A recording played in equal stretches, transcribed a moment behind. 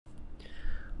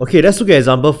Okay, let's look at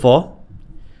example 4.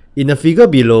 In the figure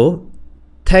below,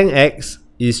 tank X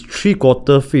is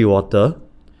 3/4 filled water.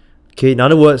 Okay, in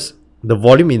other words, the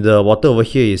volume in the water over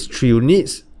here is 3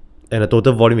 units and the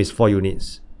total volume is 4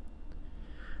 units.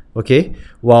 Okay,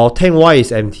 while tank Y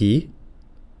is empty,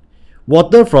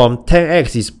 water from tank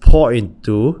X is poured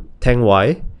into tank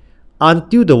Y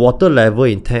until the water level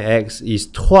in tank X is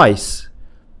twice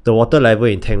the water level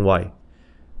in tank Y.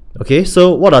 Okay,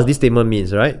 so what does this statement mean,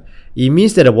 right? It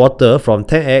means that the water from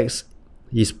tank X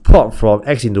is poured from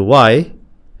X into Y.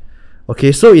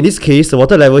 Okay, so in this case, the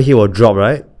water level here will drop,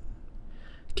 right?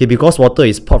 Okay, because water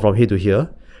is poured from here to here,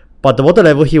 but the water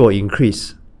level here will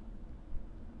increase.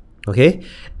 Okay,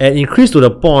 and increase to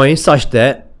the point such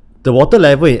that the water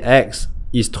level in X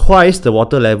is twice the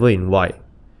water level in Y.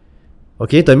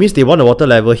 Okay, that means they want the water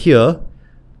level here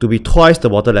to be twice the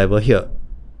water level here.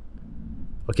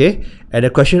 Okay, and the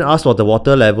question asks for the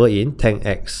water level in tank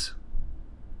X.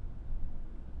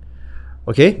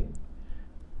 Okay,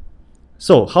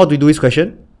 so how do we do this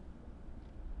question?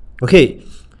 Okay,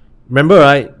 remember,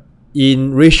 right,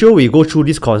 in ratio we go through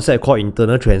this concept called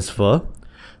internal transfer.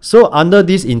 So under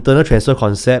this internal transfer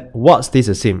concept, what stays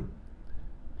the same?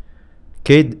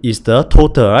 Okay, is the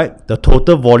total, right? The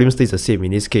total volume stays the same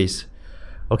in this case.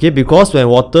 Okay, because when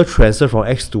water transfers from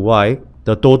X to Y,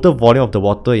 the total volume of the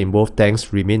water in both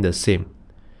tanks remain the same.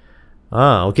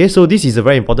 Okay, so this is a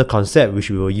very important concept which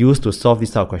we will use to solve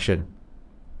this type of question.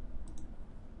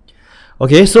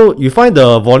 Okay, so you find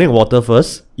the volume of water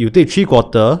first. You take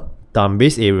 3/4 times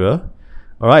base area.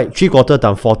 Alright, 3/4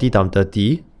 times 40 times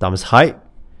 30 times height.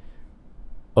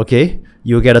 Okay,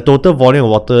 you get a total volume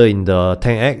of water in the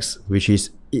tank X, which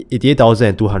is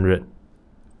 88,200.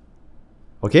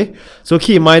 Okay, so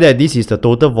keep in mind that this is the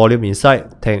total volume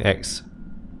inside tank X.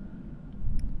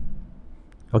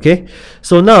 Okay,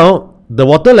 so now the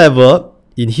water level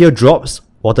in here drops,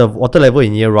 water level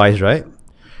in here rise, right?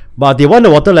 But they want the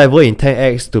water level in tank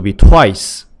X to be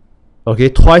twice. Okay,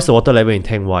 twice the water level in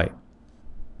tank Y.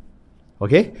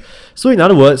 Okay, so in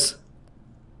other words,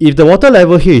 if the water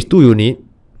level here is 2 units,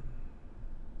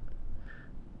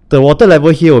 the water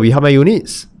level here will be how many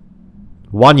units?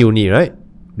 1 unit, right?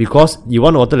 Because you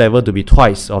want the water level to be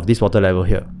twice of this water level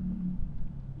here.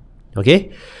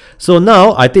 Okay, so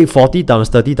now I take 40 times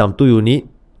 30 times 2 units.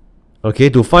 Okay,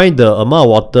 to find the amount of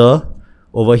water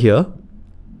over here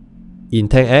in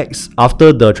tank X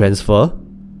after the transfer.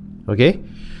 Okay,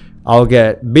 I'll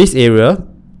get base area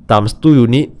times 2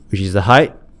 units, which is the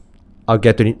height. I'll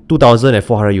get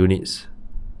 2,400 units.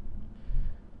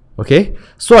 Okay,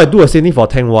 so I do the same thing for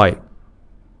tank Y.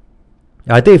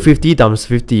 I take 50 times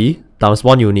 50 times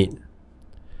 1 unit.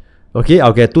 Okay,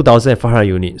 I'll get 2,500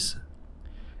 units.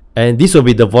 And this will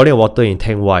be the volume of water in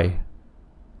tank Y.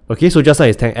 Okay, so just now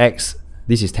is tank X,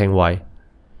 this is tank Y.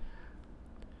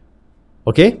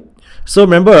 Okay, so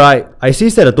remember, right, I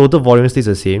said that the total volume stays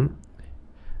the same.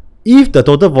 If the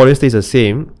total volume stays the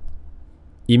same,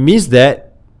 it means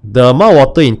that the amount of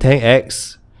water in tank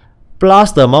X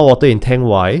plus the amount of water in tank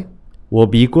Y will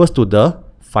be equals to the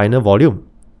final volume.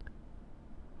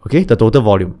 Okay, the total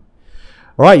volume.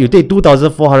 Alright, you take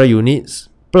 2,400 units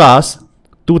plus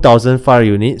 2,500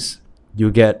 units,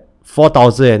 you get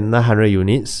 4,900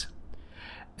 units.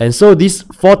 And so this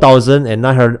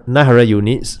 4,900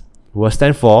 units will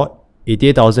stand for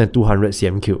 88,200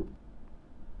 cm3.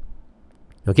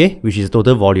 Okay, which is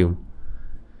total volume.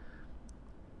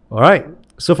 Alright,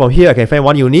 so from here I can find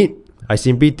 1 unit. I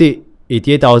simply take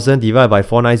 88,000 divided by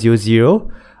 4900,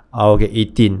 I'll get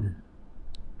 18.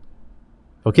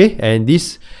 Okay, and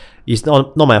this is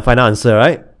not my final answer,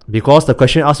 right? Because the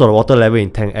question asks for the water level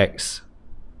in tank X.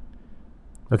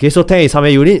 Okay, so tank is how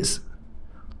many units?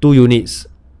 2 units.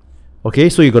 Okay,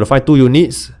 so you got to find 2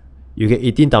 units. You get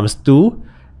 18 times 2,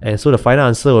 and so the final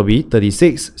answer will be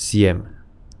 36 cm.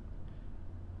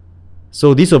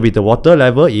 So this will be the water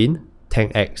level in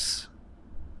tank X.